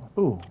game.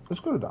 Ooh, let's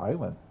go to the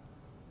island.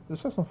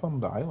 Let's have some fun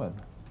with the island.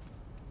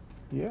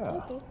 Yeah.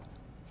 Okay.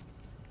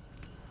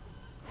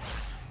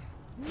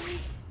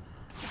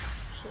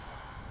 Shit.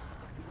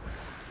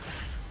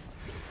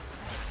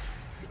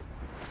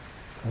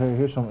 Hey,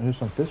 here's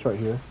some fish right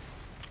here.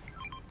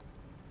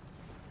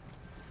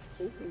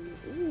 Ooh,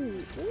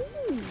 ooh, ooh.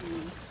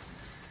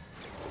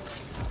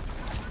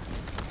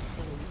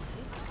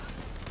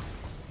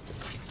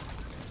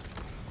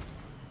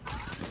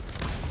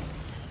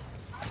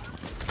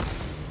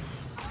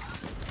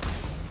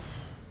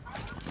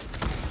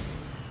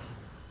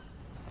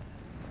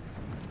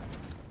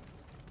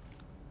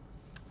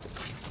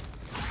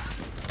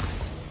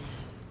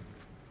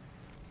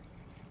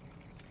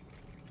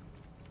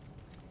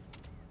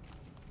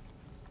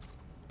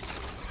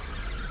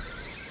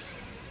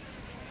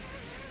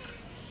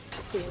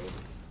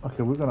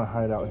 Okay, we're gonna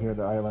hide out here at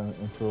the island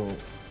until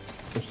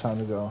it's time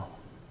to go.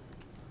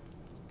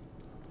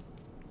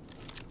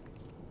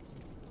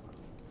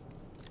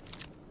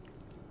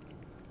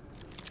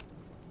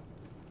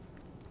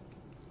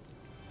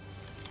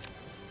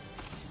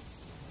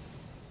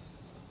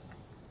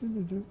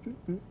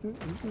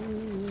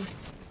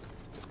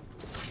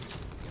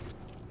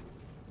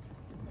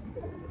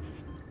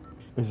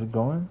 Is it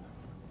going?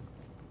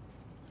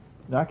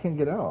 No, I can't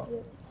get out.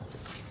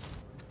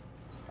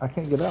 I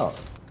can't get out.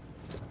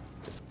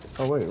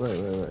 Oh, wait.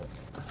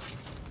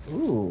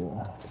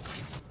 Ooh.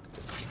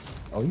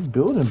 Oh, you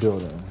building.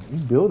 You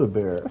build a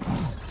bear.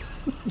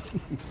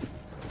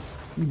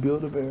 You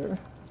build a bear.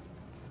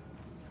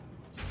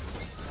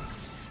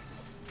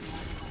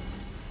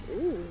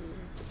 Ooh.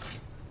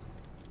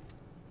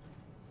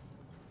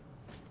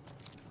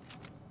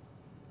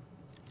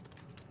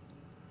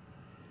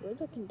 Where's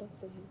the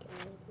conductor?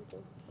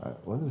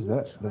 What is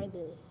that? Try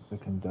this. The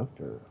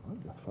conductor.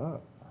 What the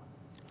fuck?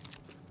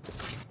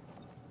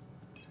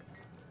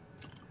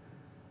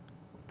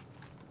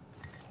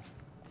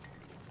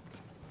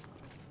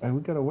 Hey, we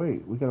gotta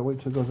wait. We gotta wait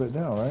till it goes back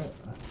down, right?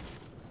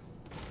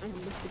 I'm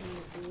looking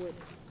at the wood.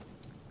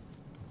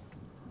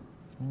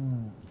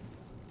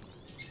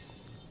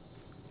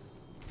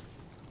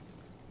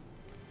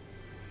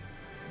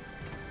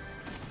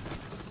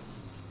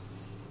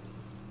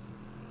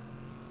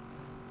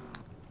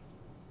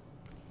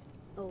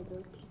 Oh, there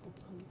are people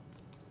coming.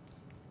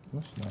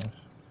 That's nice.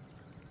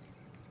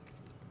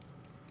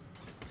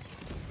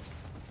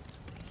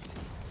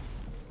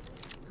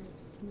 I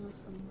smell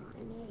some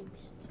rotten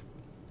eggs.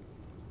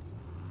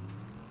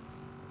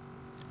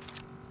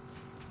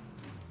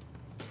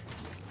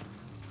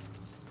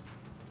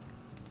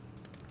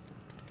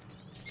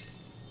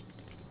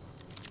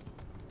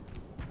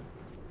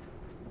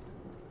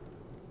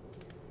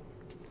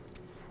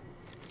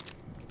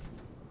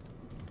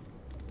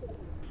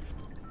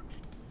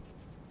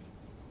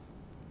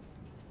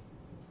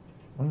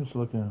 I'm just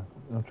looking.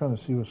 I'm trying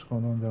to see what's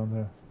going on down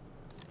there.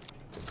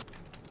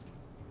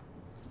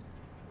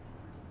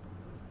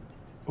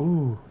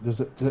 Ooh,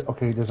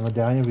 okay, there's a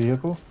medallion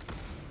vehicle.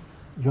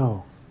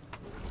 Yo.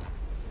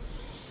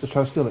 Let's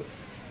try to steal it.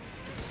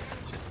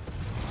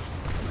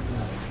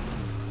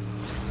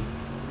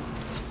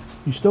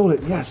 You stole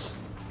it, yes.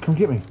 Come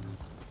get me.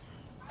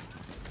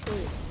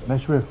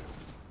 Nice riff.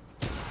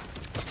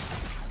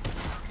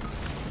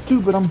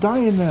 Dude, but I'm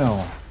dying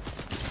now.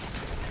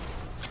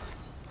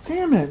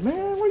 Damn it,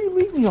 man. Why you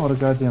leave me all the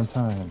goddamn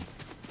time?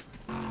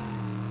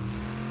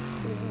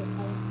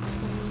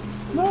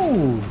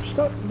 No,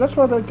 stop. That's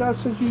why that guy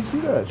says you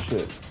do that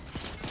shit.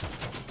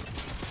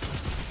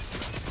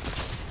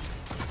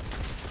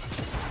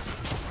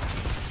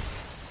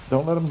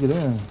 Don't let him get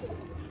in.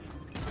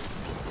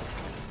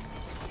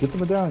 Get the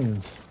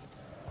medallions.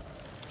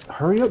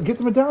 Hurry up, get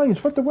the medallions.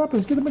 Fuck the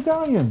weapons, get the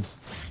medallions.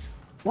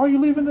 Why are you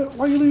leaving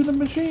the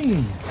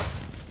machine?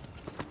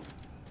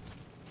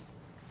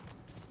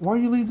 Why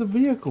you leave the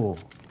vehicle?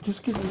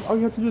 Just get. All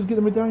you have to do is get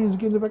the medallions and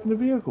get back in the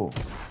vehicle.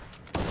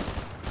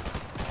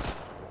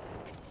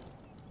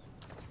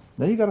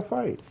 Now you gotta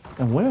fight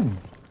and win.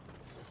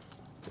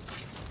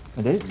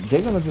 And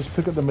they're gonna just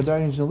pick up the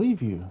medallions and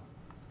leave you.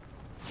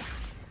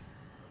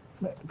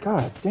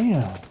 God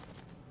damn.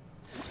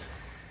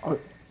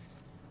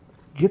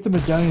 Get the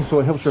medallion so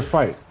it helps your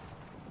fight.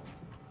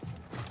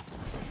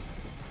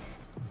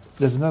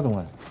 There's another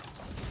one.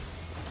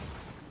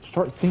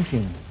 Start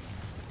thinking.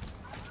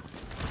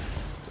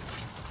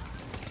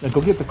 Now go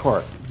get the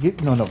car. Get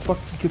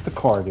the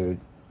car, dude.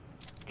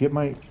 Get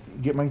my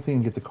thing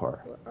and get the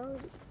car.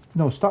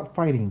 No, stop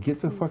fighting.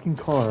 Get the fucking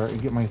car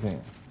and get my thing.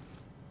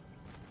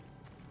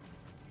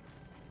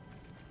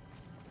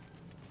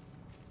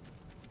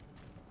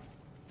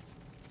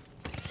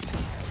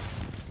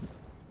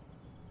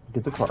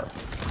 Get the car.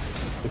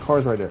 The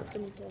car's right there.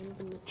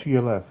 To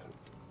your left.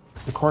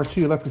 The car to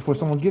your left before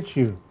someone gets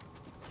you.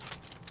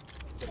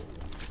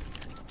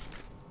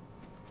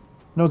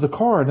 No, the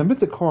car, the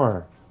mythic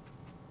car.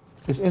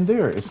 It's in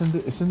there. It's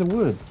in the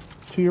wood.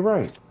 To your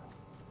right.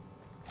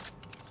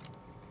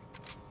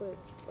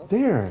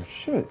 There,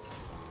 shit.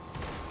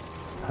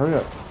 Hurry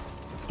up.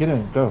 Get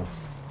in, go.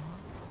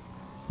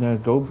 Now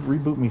go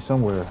reboot me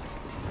somewhere.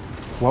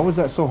 Why was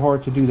that so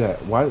hard to do that?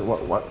 Why?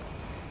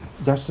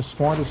 That's the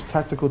smartest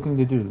tactical thing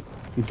to do.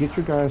 You get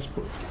your guys,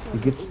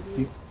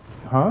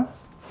 huh?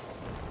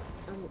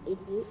 I'm an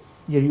idiot.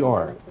 Yeah, you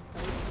are.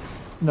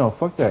 No,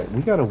 fuck that.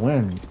 We gotta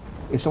win.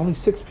 It's only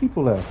 6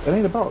 people left. It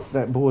ain't about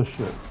that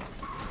bullshit.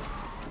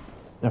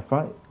 Now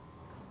fight.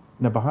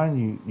 Now behind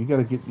you, you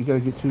gotta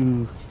get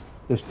to.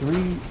 There's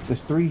three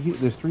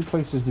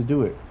places to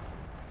do it.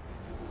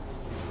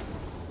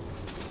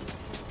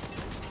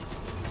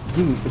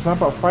 Dude, it's not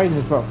about fighting.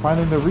 It's about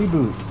finding the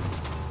reboot.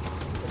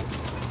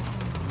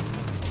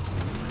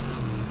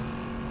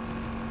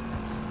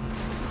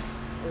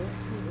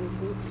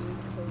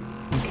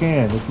 You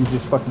can if you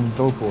just fucking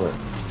go for it.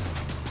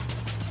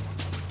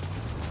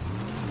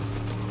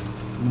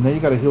 And then you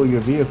gotta heal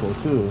your vehicle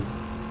too.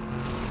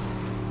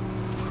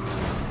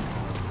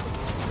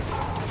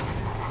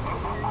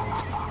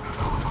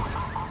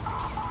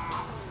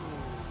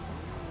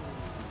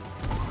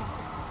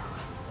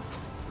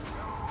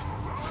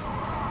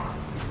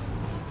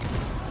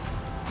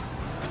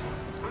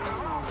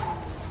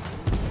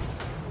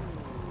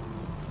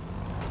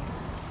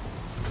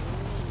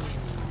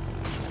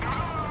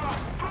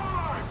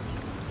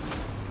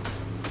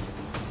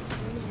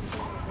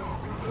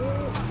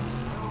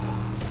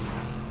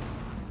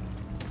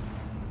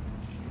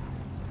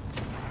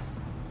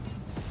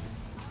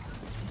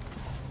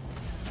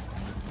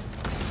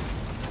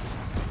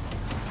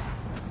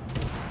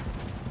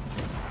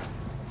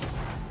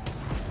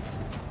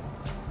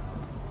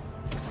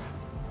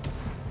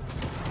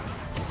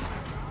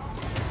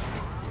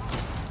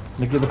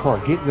 Now get the car.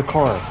 Get the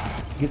car.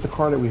 Get the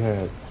car that we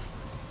had.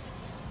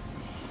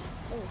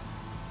 Oh,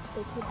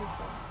 they killed this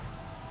guy.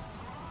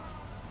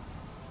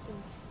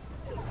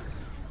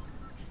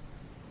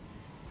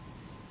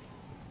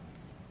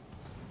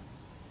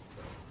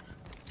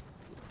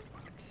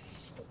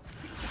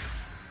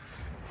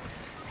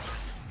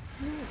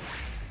 No.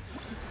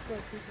 Mr.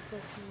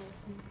 Flourish,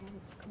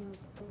 come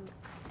on.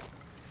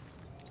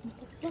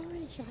 Mr.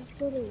 Flourish, I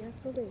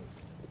fully.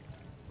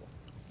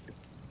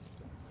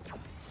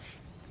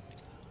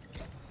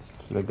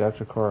 So they got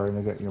your car and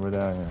they got your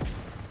medallion.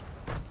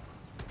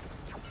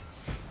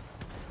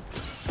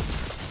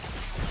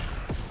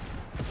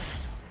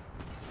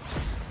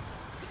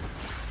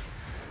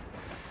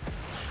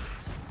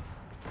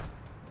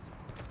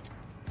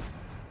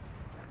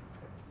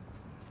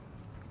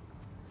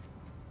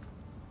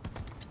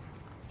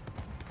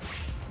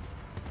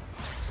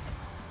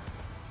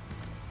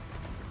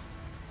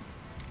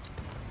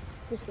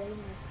 Just waiting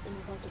and I'm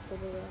about to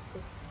figure it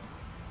out.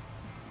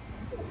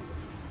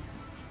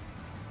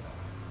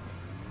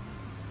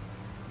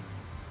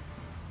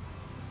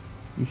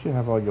 You should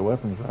have all your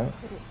weapons, right? I don't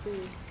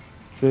see.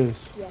 Fizz.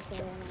 Yes, I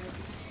am.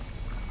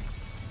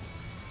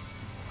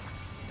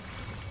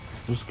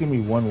 Just give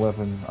me one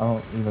weapon. I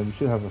don't, you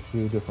should have a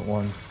few different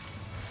ones.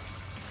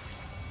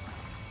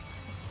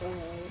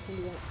 Which one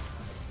do you want?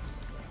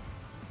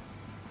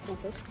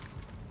 Okay.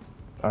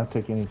 I'd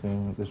take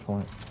anything at this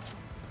point.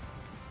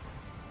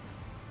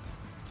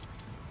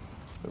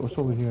 What's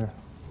over here?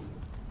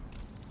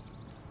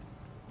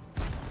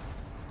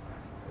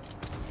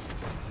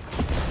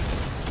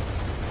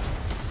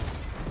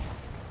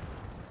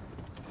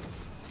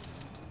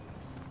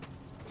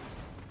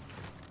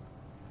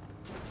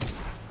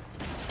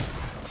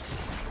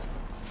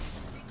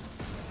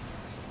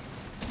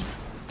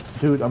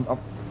 Dude, I'm up.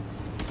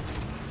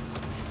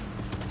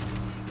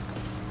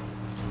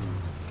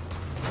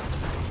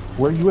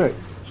 Where you at?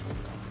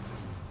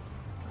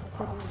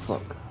 Oh,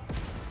 fuck.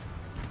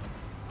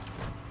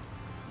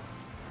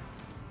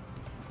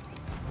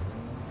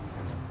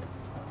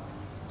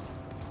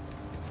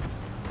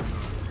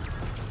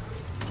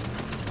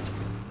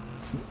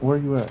 Where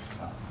you at?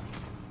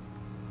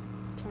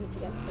 Trying to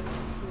get up to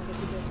some other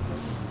people's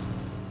place.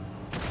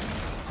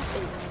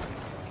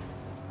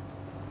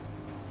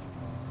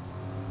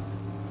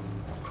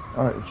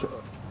 Alright,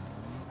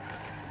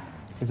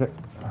 is that...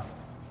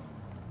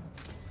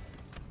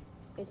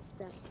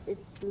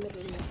 It's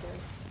literally necessary.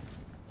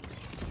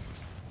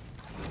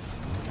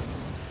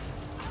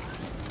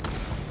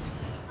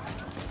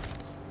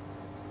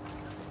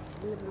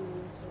 Literally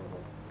necessary.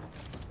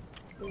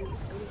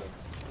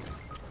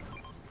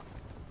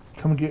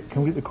 Come get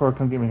the car.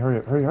 Come get me. Hurry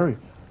up. Hurry. Hurry.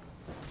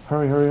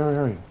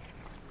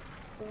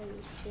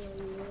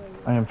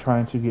 I am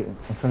trying to get.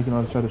 I'm trying to get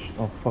on the other side of.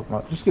 Oh fuck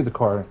my! Just get the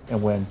car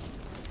and win.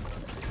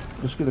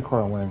 Just get the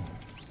car and win.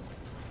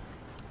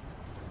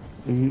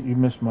 You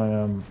missed my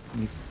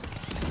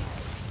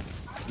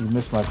you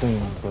missed my thing,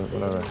 but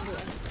whatever.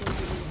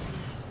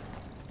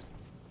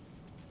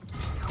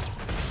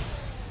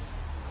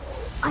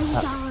 I hit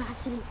that on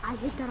accident. I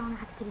hit that on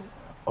accident.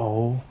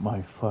 Oh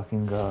my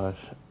fucking gosh.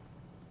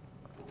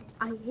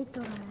 I hit that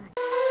on accident.